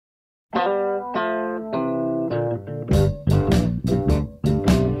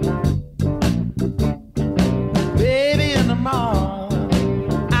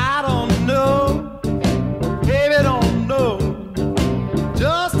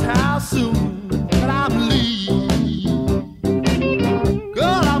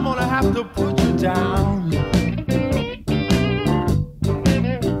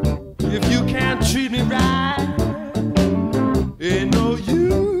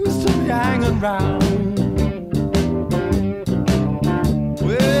round.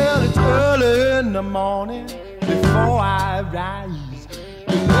 Well, it's early in the morning before I rise.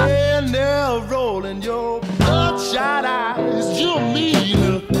 You're laying there rolling your bloodshot eyes. You're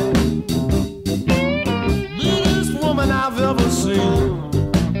mean, meanest woman I've ever seen.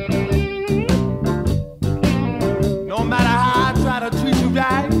 No matter how I try to treat you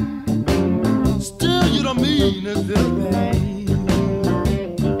right, still you the meanest little thing.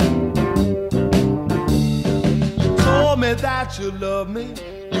 You told me that you love me,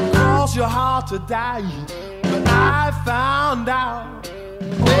 you crossed your heart to die, but I found out,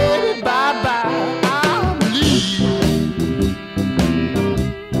 baby, bye-bye, I'm leaving.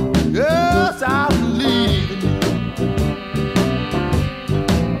 Yes, I'm leaving.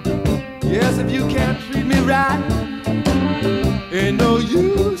 Yes, if you can't treat me right, ain't no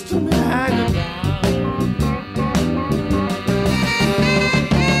use to me hanging around.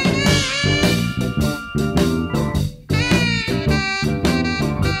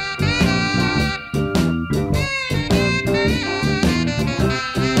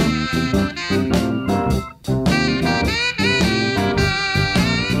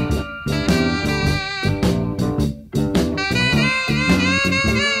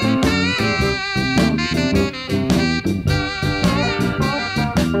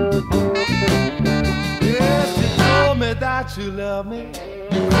 That you love me,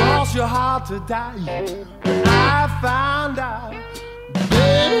 you cross your heart to die, but I found out,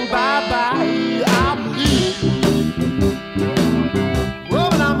 baby, bye-bye, I'm leaving. Well,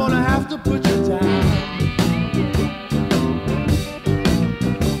 but I'm gonna have to put you down.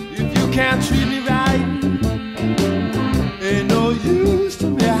 If you can't treat me right, ain't no use to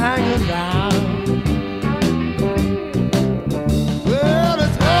me hanging around. Well,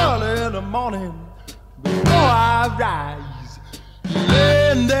 it's early in the morning before I rise,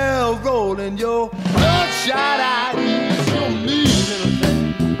 laying there rolling your bloodshot eyes.